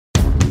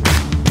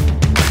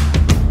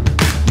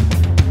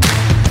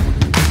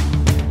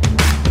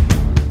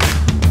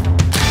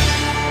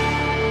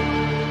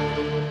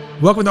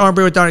Welcome to On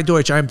Brand with Donnie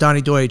Deutsch. I am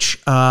Donnie Deutsch.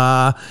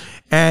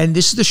 And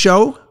this is the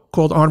show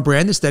called On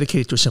Brand that's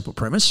dedicated to a simple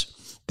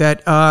premise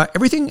that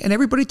everything and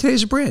everybody today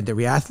is a brand.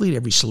 Every athlete,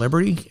 every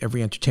celebrity,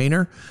 every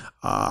entertainer,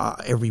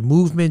 every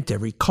movement,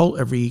 every cult,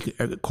 every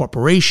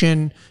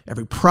corporation,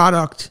 every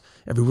product,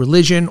 every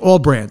religion, all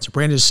brands. A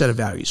brand is a set of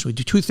values. We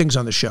do two things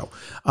on the show.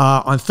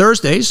 On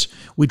Thursdays,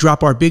 we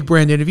drop our big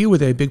brand interview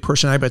with a big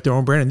personality about their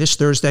own brand. And this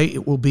Thursday,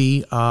 it will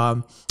be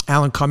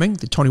Alan Cumming,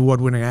 the Tony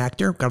Award-winning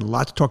actor. Got a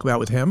lot to talk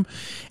about with him.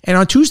 And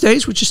on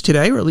Tuesdays, which is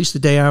today, or at least the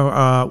day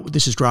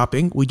this is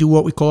dropping, we do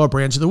what we call our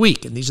brands of the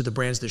week. And these are the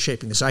brands that are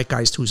shaping the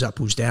zeitgeist, who's up,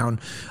 who's down,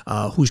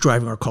 who's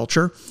driving our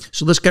culture.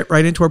 So let's get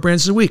right into our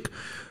brands of the week.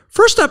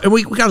 First up, and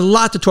we got a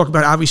lot to talk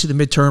about, obviously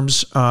the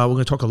midterms. We're going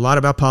to talk a lot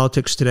about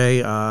politics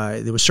today.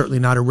 There was certainly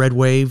not a red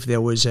wave. There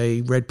was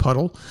a red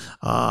puddle.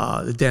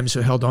 The Dems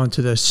have held on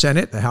to the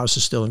Senate. The House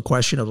is still in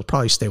question. It'll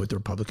probably stay with the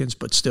Republicans,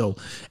 but still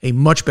a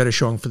much better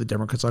showing for the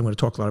Democrats. I'm going to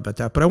talk a lot about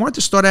that. But I want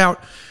to start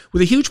out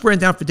with a huge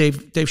brand down for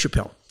Dave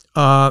Chappelle.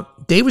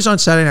 Dave was on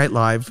Saturday Night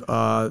Live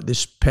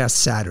this past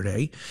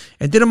Saturday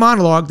and did a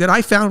monologue that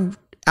I found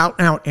out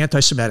and out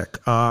anti-Semitic.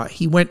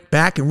 He went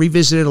back and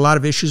revisited a lot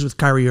of issues with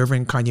Kyrie Irving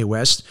and Kanye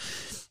West,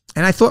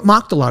 and I thought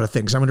mocked a lot of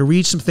things. I'm going to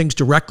read some things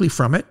directly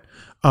from it.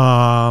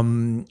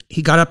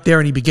 He got up there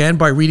and he began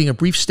by reading a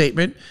brief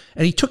statement,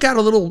 and he took out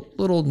a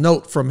little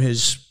note from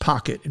his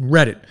pocket and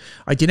read it.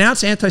 I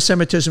denounce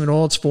anti-Semitism in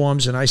all its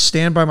forms, and I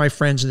stand by my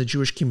friends in the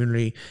Jewish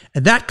community,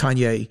 and that,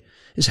 Kanye,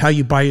 is how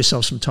you buy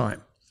yourself some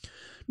time.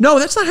 No,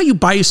 that's not how you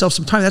buy yourself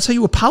some time. That's how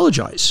you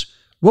apologize.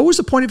 What was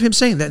the point of him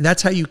saying that? And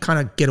that's how you kind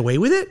of get away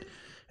with it?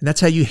 And that's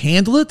how you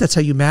handle it. That's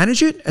how you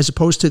manage it, as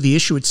opposed to the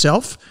issue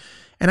itself.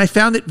 And I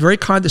found it very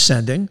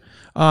condescending.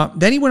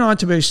 Then he went on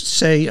to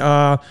say,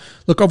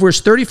 look, over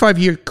his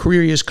 35-year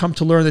career, he has come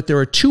to learn that there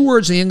are two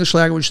words in the English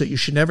language that you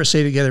should never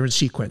say together in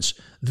sequence: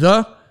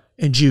 the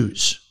and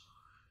Jews.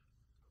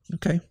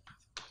 Okay.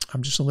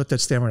 I'm just going to let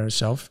that stand on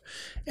itself.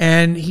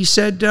 And he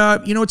said,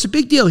 it's a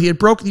big deal.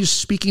 He's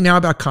speaking now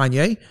about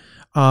Kanye.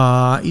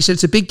 He said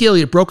it's a big deal.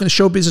 He had broken the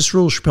show business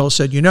rules. Chappelle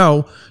said,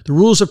 the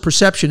rules of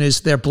perception is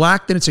they're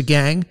black, then it's a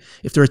gang.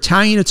 If they're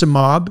Italian, it's a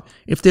mob.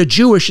 If they're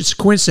Jewish, it's a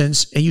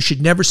coincidence, and you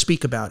should never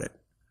speak about it.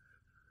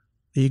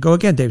 There you go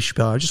again, Dave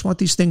Chappelle. I just want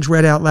these things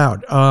read out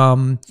loud.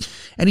 And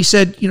he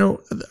said,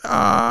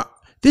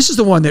 this is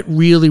the one that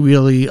really,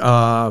 really,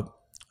 I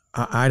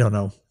don't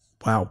know.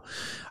 Wow.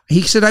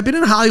 He said, I've been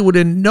in Hollywood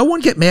and no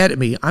one get mad at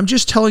me. I'm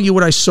just telling you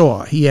what I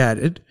saw. He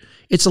added,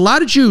 it's a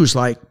lot of Jews,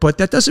 but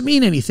that doesn't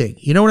mean anything.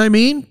 You know what I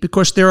mean?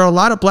 Because there are a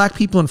lot of black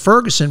people in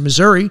Ferguson,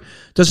 Missouri.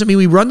 Doesn't mean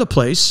we run the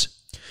place.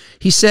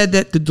 He said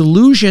that the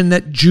delusion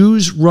that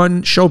Jews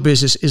run show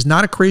business is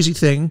not a crazy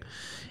thing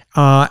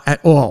at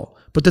all.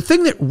 But the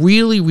thing that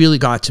really, really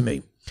got to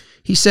me,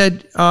 he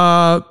said,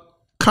 Kyrie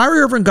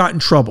Irving got in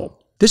trouble.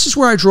 This is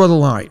where I draw the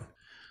line.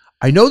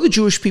 I know the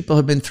Jewish people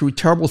have been through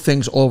terrible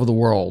things all over the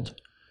world,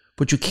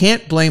 but you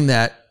can't blame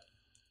that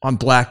on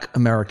black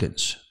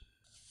Americans.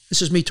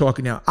 This is me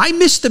talking now. I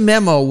missed the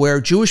memo where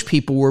Jewish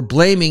people were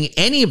blaming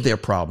any of their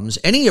problems,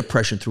 any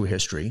oppression through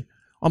history,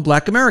 on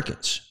black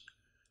Americans.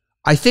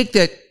 I think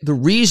that the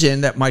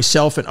reason that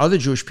myself and other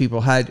Jewish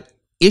people had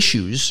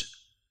issues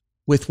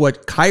with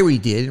what Kyrie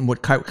did and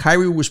what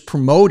Kyrie was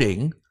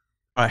promoting,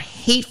 a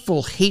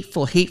hateful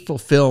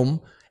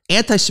film,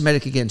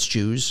 anti-Semitic against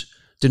Jews,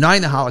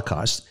 denying the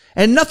Holocaust,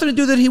 and nothing to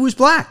do that he was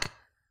black.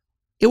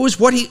 It was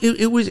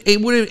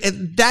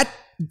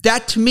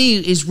that to me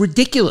is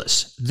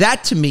ridiculous.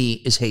 That to me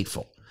is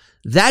hateful.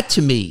 That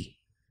to me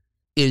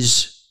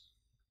is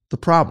the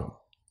problem.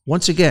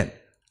 Once again,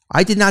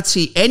 I did not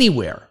see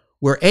anywhere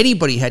where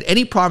anybody had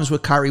any problems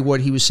with Kyrie.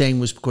 What he was saying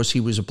was because he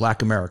was a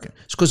black American.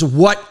 It's because of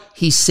what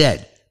he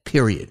said,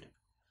 period.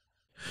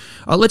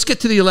 Let's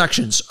get to the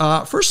elections.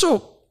 First of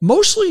all,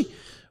 mostly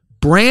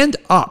brand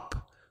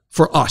up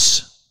for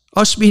us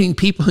meaning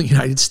people in the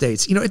United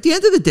States. At the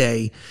end of the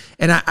day,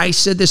 and I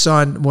said this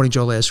on Morning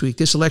Joe last week,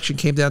 this election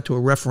came down to a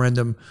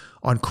referendum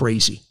on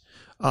crazy.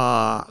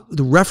 The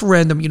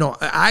referendum,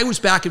 I was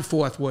back and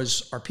forth,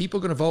 are people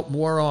going to vote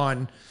more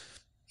on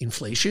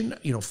inflation,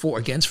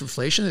 against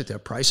inflation, that their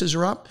prices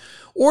are up?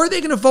 Or are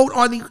they going to vote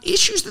on the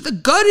issues, the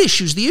gut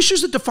issues, the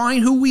issues that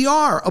define who we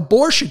are?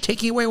 Abortion,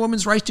 taking away a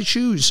woman's right to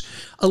choose,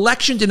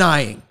 election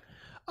denying,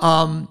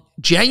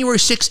 January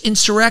 6th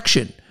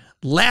insurrection,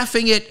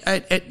 laughing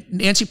at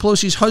Nancy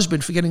Pelosi's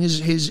husband for getting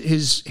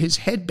his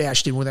head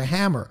bashed in with a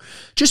hammer.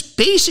 Just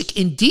basic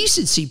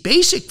indecency,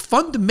 basic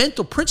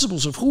fundamental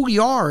principles of who we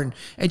are,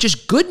 and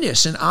just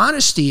goodness and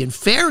honesty and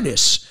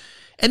fairness.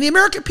 And the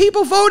American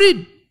people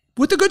voted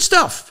with the good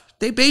stuff.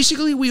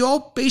 We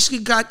all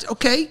basically got,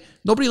 okay,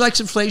 nobody likes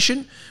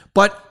inflation,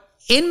 but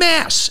en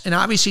masse, and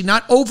obviously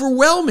not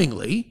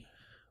overwhelmingly,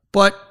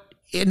 but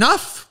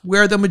enough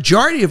where the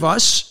majority of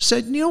us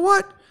said, you know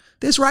what?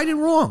 There's right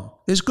and wrong.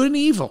 There's good and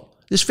evil.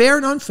 There's fair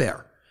and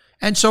unfair.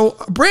 And so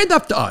brand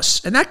up to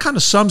us. And that kind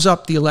of sums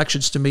up the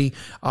elections to me.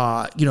 There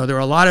are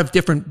a lot of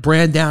different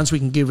brand downs we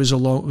can give as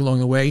along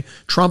the way.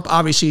 Trump,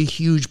 obviously, a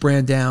huge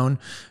brand down.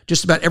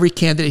 Just about every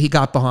candidate he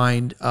got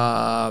behind.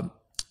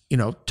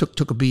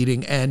 took a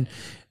beating, and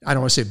I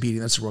don't want to say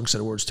beating, that's the wrong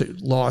set of words,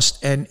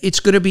 lost. And it's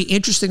going to be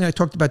interesting, I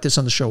talked about this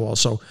on the show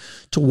also,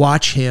 to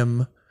watch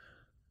him.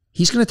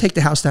 He's going to take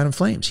the house down in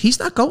flames. He's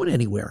not going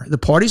anywhere. The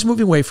party's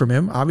moving away from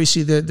him.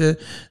 Obviously, the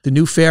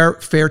new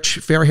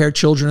fair-haired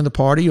children in the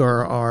party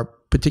are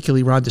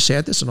particularly Ron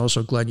DeSantis and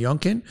also Glenn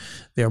Youngkin.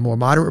 They're more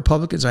moderate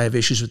Republicans. I have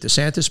issues with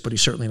DeSantis, but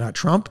he's certainly not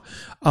Trump.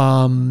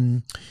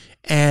 And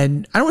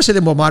I don't want to say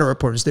they're more moderate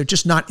Republicans. They're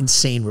just not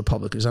insane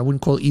Republicans. I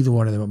wouldn't call either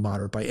one of them a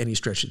moderate by any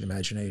stretch of the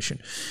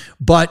imagination.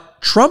 But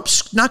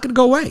Trump's not going to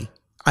go away.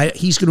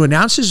 He's going to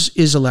announce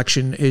his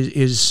election,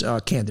 his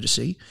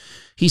candidacy.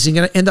 He's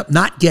going to end up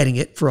not getting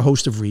it for a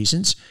host of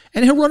reasons,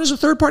 and he'll run as a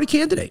third-party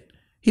candidate.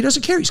 He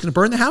doesn't care. He's going to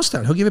burn the house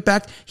down. He'll give it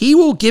back. He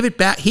will give it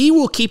back. He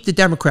will keep the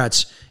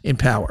Democrats in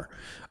power.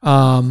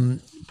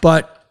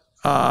 But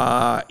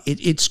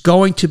it's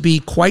going to be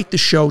quite the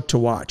show to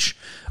watch.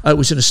 It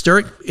was an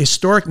historic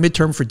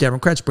midterm for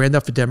Democrats, brand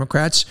up for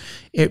Democrats.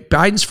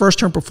 Biden's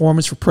first-term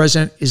performance for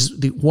president is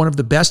one of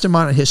the best in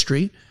modern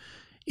history.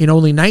 In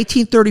only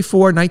 1934,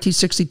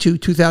 1962,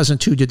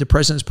 2002 did the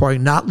president's party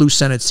not lose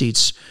Senate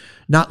seats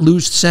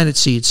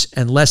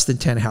and less than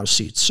 10 House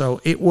seats.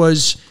 So it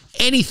was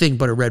anything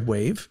but a red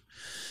wave.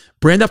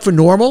 Brand up for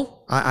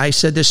normal. I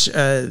said this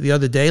the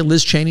other day.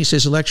 Liz Cheney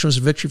says election was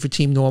a victory for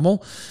Team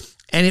Normal.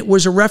 And it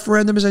was a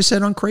referendum, as I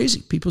said, on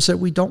crazy. People said,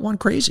 we don't want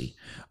crazy.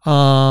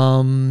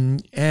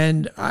 And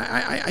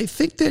I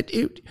think that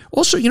it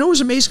also, what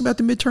was amazing about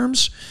the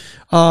midterms?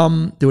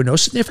 There were no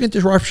significant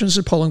disruptions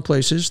at polling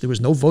places. There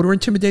was no voter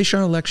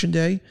intimidation on election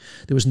day.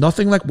 There was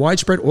nothing like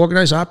widespread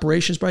organized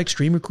operations by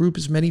extreme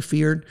groups, as many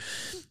feared.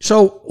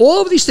 So all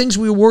of these things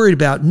we were worried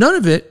about, none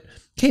of it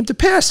came to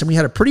pass. And we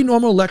had a pretty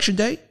normal election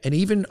day. And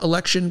even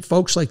election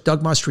folks like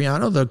Doug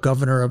Mastriano,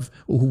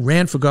 who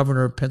ran for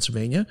governor of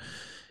Pennsylvania,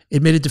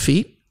 admitted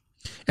defeat.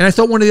 And I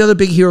thought one of the other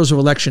big heroes of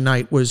election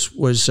night was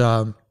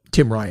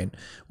Tim Ryan.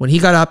 When he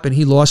got up and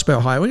he lost by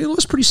Ohio, and he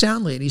lost pretty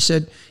soundly, and he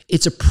said,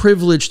 it's a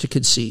privilege to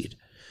concede.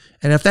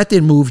 And if that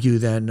didn't move you,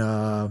 then,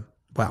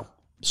 wow.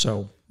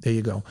 So there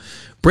you go.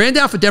 Brand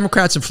out for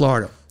Democrats in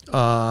Florida.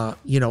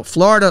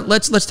 Florida,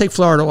 let's take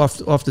Florida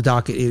off the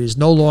docket. It is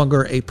no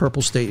longer a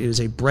purple state. It is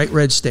a bright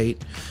red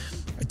state.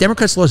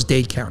 Democrats lost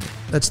Dade County.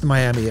 That's the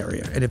Miami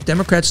area. And if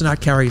Democrats are not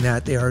carrying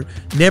that, they are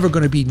never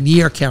going to be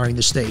near carrying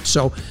the state.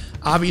 So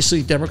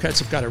obviously Democrats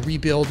have got to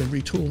rebuild and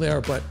retool there.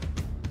 But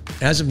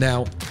as of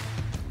now,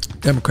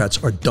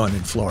 Democrats are done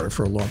in Florida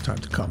for a long time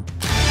to come.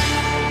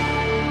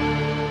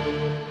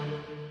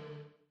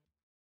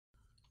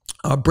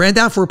 Brand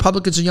down for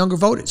Republicans and younger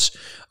voters.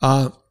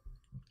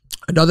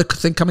 Another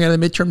thing coming out of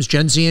the midterms,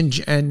 Gen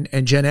Z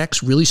and Gen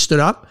X really stood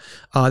up.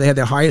 They had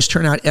their highest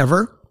turnout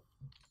ever,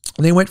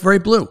 and they went very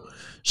blue.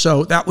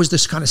 So that was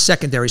this kind of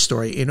secondary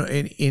story.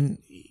 In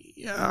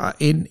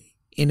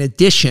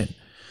addition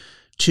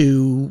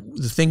to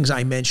the things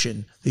I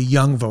mentioned, the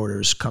young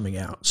voters coming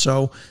out.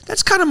 So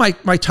that's kind of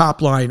my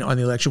top line on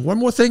the election. One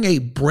more thing, a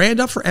brand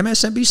up for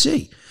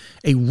MSNBC.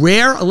 A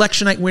rare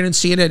election night win in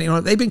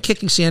CNN. They've been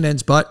kicking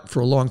CNN's butt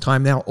for a long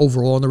time now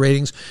overall in the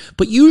ratings.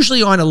 But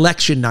usually on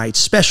election nights,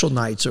 special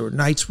nights, or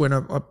nights when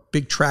a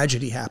big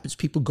tragedy happens,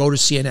 people go to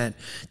CNN.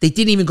 They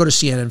didn't even go to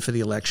CNN for the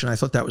election. I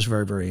thought that was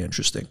very, very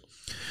interesting.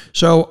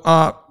 So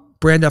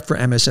brand up for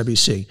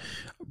MSNBC.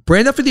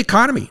 Brand up for the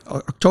economy.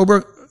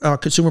 October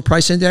Consumer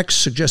Price Index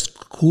suggests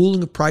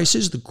cooling of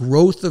prices. The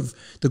growth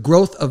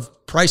of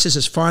prices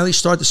has finally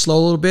started to slow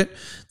a little bit.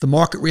 The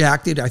market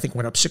reacted. I think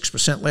went up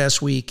 6%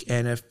 last week.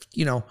 And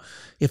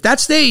if that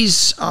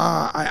stays,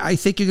 I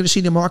think you're going to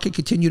see the market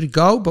continue to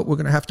go. But we're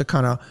going to have to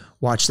kind of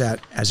watch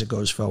that as it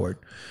goes forward.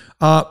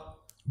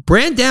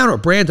 Brand down or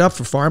brand up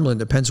for farmland,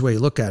 depends where you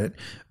look at it.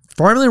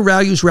 Farmland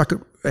values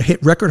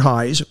hit record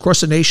highs across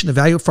the nation. The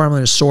value of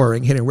farmland is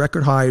soaring, hitting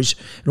record highs,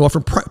 and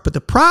often. But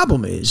the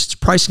problem is it's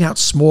pricing out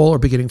small or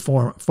beginning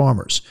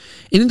farmers.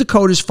 In the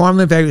Dakotas,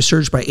 farmland value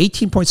surged by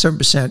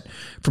 18.7%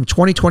 from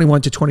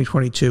 2021 to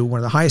 2022, one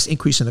of the highest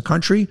increase in the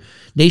country.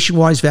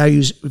 Nationwide,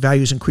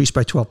 values increased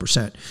by 12%,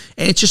 and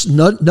it's just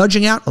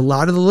nudging out a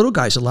lot of the little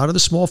guys, a lot of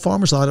the small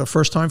farmers, a lot of the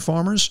first-time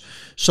farmers.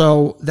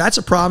 So that's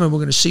a problem, and we're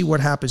going to see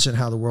what happens and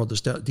how the world is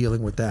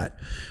dealing with that.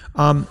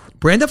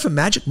 Brand up for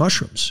magic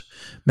mushrooms.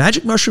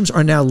 Magic mushrooms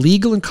are now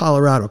legal in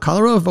Colorado.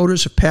 Colorado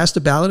voters have passed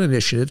a ballot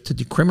initiative to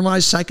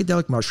decriminalize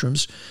psychedelic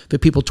mushrooms for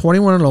people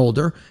 21 and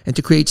older and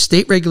to create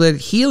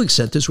state-regulated healing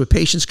centers where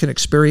patients can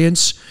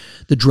experience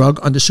the drug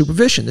under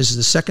supervision. This is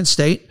the second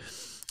state,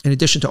 in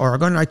addition to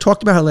Oregon. And I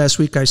talked about how last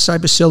week, guys,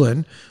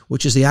 psilocybin,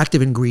 which is the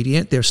active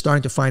ingredient, they're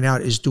starting to find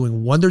out is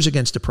doing wonders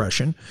against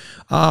depression.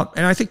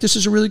 And I think this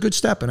is a really good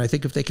step. And I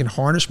think if they can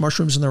harness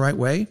mushrooms in the right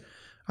way,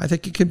 I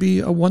think it could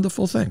be a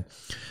wonderful thing.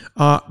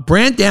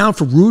 Brand down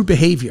for rude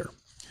behavior.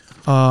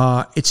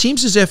 It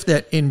seems as if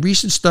that in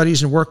recent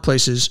studies in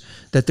workplaces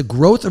that the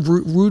growth of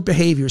rude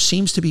behavior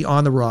seems to be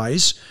on the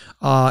rise.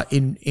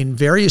 In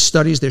various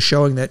studies, they're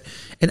showing that,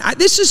 and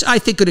this is, I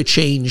think, going to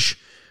change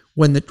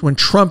when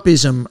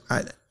Trumpism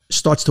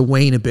starts to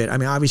wane a bit. I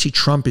mean, obviously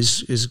Trump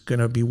is going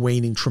to be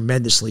waning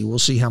tremendously. We'll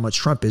see how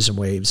much Trumpism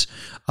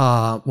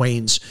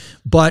wanes.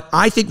 But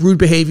I think rude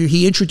behavior,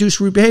 he introduced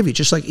rude behavior,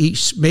 just like he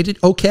made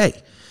it okay.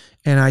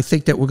 And I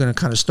think that we're going to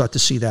kind of start to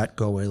see that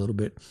go away a little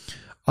bit.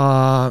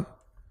 Brand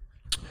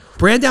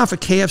down for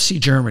KFC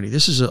Germany.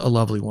 This is a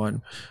lovely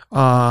one.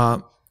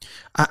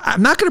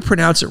 I'm not going to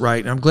pronounce it right,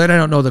 and I'm glad I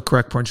don't know the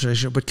correct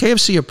pronunciation, but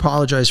KFC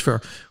apologized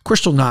for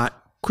Kristallnacht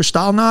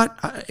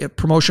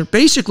promotion.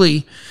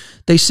 Basically,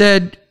 they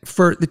said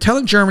for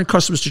telling German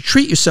customers to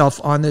treat yourself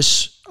on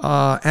this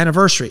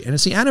anniversary, and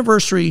it's the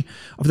anniversary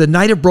of the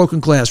Night of Broken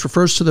Glass,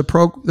 refers to the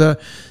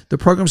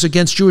programs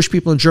against Jewish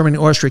people in Germany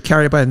and Austria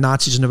carried out by the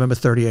Nazis in November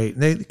 1938.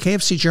 And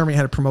KFC Germany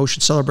had a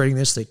promotion celebrating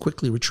this. They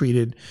quickly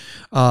retreated.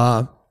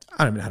 I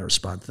don't even know how to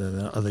respond to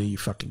that. Are you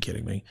fucking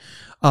kidding me?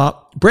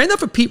 Brand up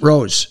for Pete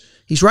Rose.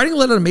 He's writing a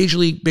letter to Major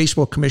League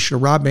Baseball Commissioner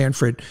Rob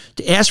Manfred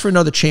to ask for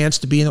another chance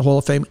to be in the Hall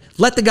of Fame.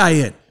 Let the guy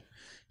in.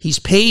 He's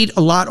paid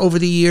a lot over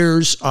the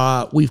years.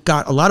 We've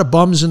got a lot of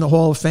bums in the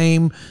Hall of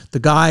Fame. The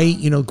guy,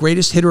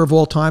 greatest hitter of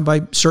all time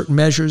by certain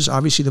measures,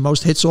 obviously the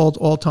most hits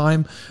all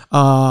time.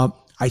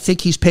 I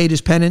think he's paid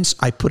his penance.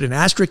 I put an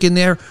asterisk in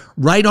there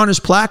right on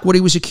his plaque what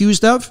he was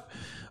accused of.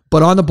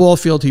 But on the ball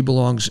field, he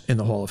belongs in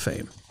the Hall of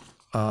Fame.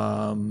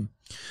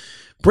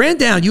 Brand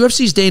down,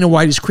 UFC's Dana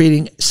White is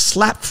creating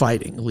slap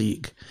fighting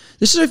league.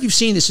 This is, if you've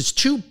seen this, it's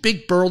two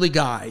big burly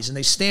guys, and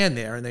they stand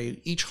there, and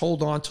they each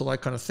hold on to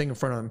like kind of thing in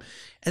front of them.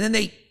 And then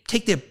they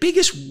take their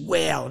biggest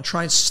whale and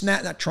they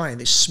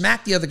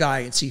smack the other guy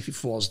and see if he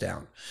falls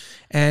down.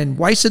 And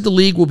White said the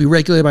league will be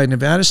regulated by the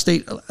Nevada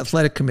State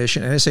Athletic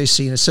Commission,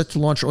 NSAC, and is set to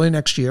launch early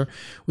next year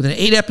with an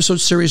 8-episode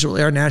series that will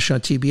air nationally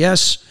on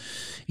TBS.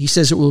 He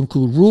says it will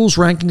include rules,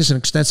 rankings, and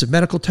extensive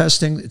medical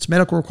testing. Its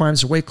medical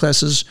requirements and weight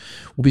classes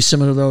will be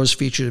similar to those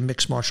featured in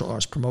mixed martial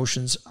arts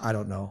promotions. I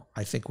don't know.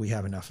 I think we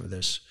have enough of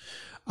this.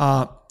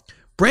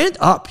 Brand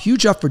up,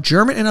 huge up for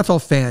German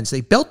NFL fans.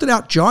 They belted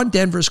out John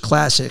Denver's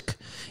classic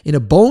in a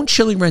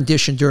bone-chilling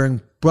rendition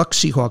during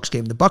Bucs Seahawks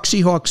game. The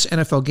Bucs Seahawks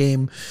NFL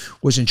game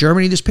was in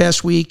Germany this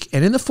past week,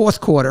 and in the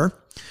fourth quarter,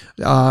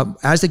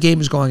 as the game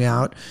was going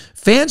out,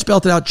 fans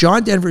belted out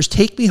John Denver's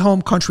Take Me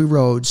Home Country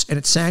Roads, and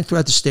it sang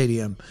throughout the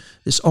stadium,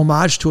 this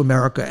homage to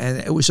America, and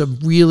it was a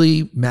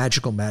really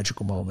magical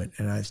moment.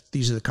 And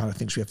these are the kind of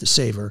things we have to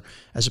savor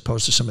as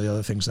opposed to some of the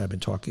other things that I've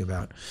been talking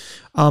about.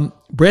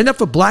 Brand up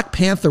for Black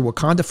Panther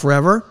Wakanda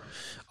Forever.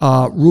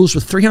 Rules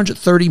with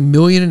 $330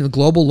 million in the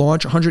global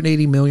launch,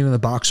 $180 million in the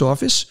box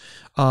office.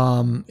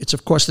 It's,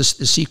 of course, the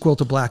sequel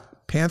to Black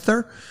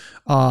Panther.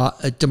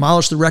 It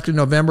demolished the record in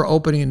November,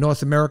 opening in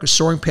North America,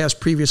 soaring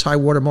past previous high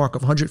water mark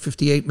of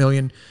 $158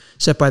 million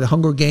set by the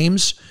Hunger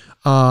Games.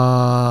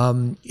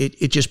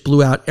 It just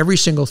blew out every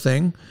single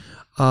thing.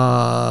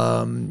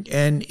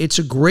 And it's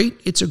a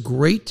great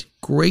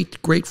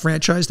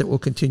franchise that will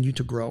continue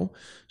to grow.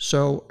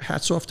 So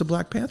hats off to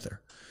Black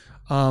Panther.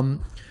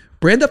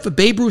 Brand up for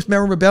Babe Ruth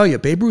memorabilia.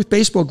 Babe Ruth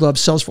baseball glove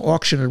sells for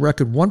auction at a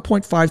record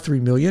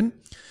 $1.53 million.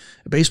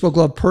 A baseball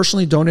glove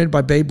personally donated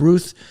by Babe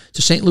Ruth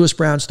to St. Louis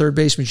Browns third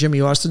baseman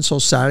Jimmy Austin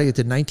sold Saturday at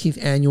the 19th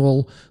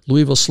annual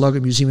Louisville Slugger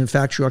Museum and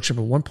Factory auction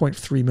for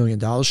 $1.3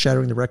 million,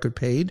 shattering the record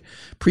paid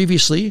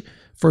previously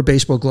for a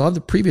baseball glove.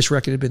 The previous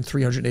record had been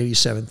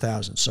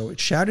 $387,000, so it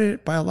shattered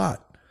it by a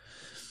lot.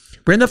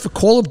 Brand up for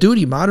Call of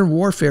Duty Modern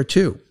Warfare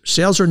 2.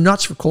 Sales are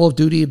nuts for Call of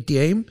Duty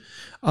game.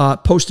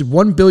 Posted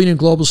 $1 billion in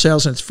global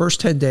sales in its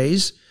first 10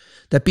 days.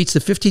 That beats the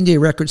 15-day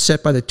record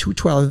set by the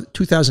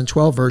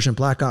 2012 version,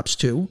 Black Ops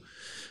 2.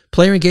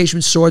 Player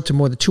engagement soared to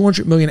more than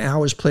 200 million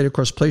hours played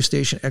across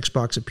PlayStation,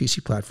 Xbox, and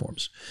PC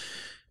platforms.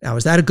 Now,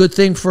 is that a good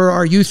thing for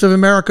our youth of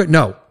America?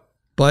 No.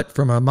 But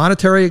from a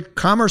monetary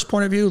commerce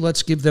point of view,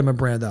 let's give them a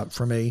brand up.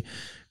 From a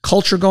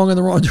culture going in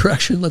the wrong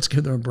direction, let's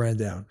give them a brand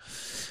down.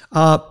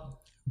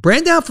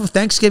 Brand down for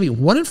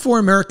Thanksgiving. 1 in 4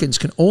 Americans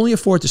can only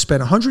afford to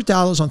spend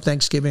 $100 on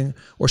Thanksgiving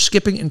or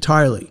skipping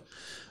entirely.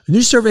 A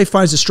new survey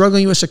finds the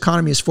struggling U.S.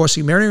 economy is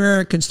forcing many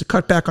Americans to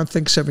cut back on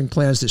Thanksgiving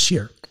plans this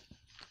year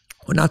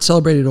or not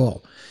celebrate at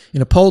all.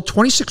 In a poll,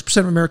 26%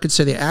 of Americans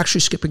say they're actually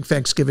skipping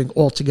Thanksgiving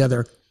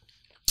altogether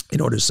in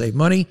order to save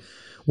money.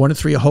 1 in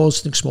 3 are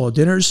hosting smaller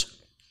dinners.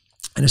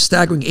 And a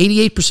staggering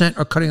 88%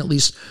 are cutting at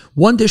least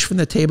one dish from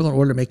the table in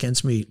order to make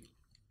ends meet.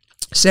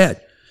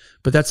 Sad,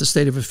 but that's the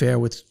state of affair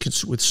with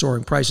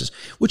soaring prices,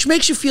 which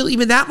makes you feel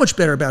even that much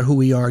better about who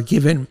we are,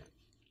 given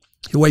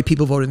the way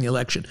people voted in the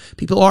election.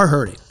 People are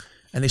hurting,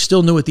 and they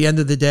still knew at the end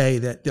of the day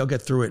that they'll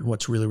get through it, and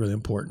what's really, really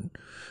important.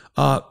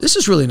 This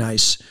is really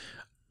nice.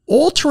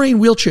 All-terrain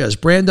wheelchairs,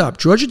 brand up.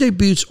 Georgia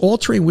debuts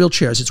all-terrain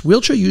wheelchairs. Its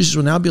wheelchair users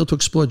will now be able to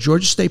explore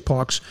Georgia state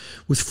parks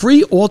with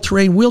free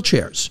all-terrain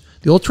wheelchairs.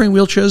 The all-terrain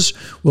wheelchairs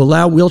will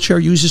allow wheelchair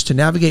users to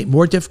navigate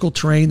more difficult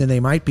terrain than they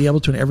might be able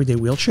to in an everyday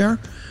wheelchair.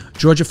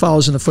 Georgia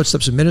follows in the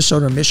footsteps of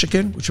Minnesota and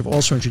Michigan, which have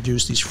also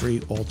introduced these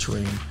free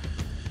all-terrain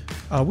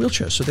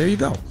wheelchairs. So there you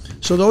go.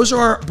 So those are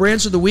our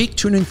brands of the week.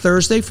 Tune in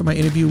Thursday for my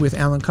interview with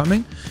Alan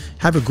Cumming.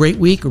 Have a great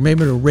week.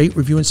 Remember to rate,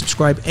 review, and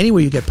subscribe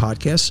anywhere you get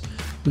podcasts.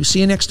 We'll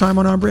see you next time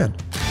on On Brand.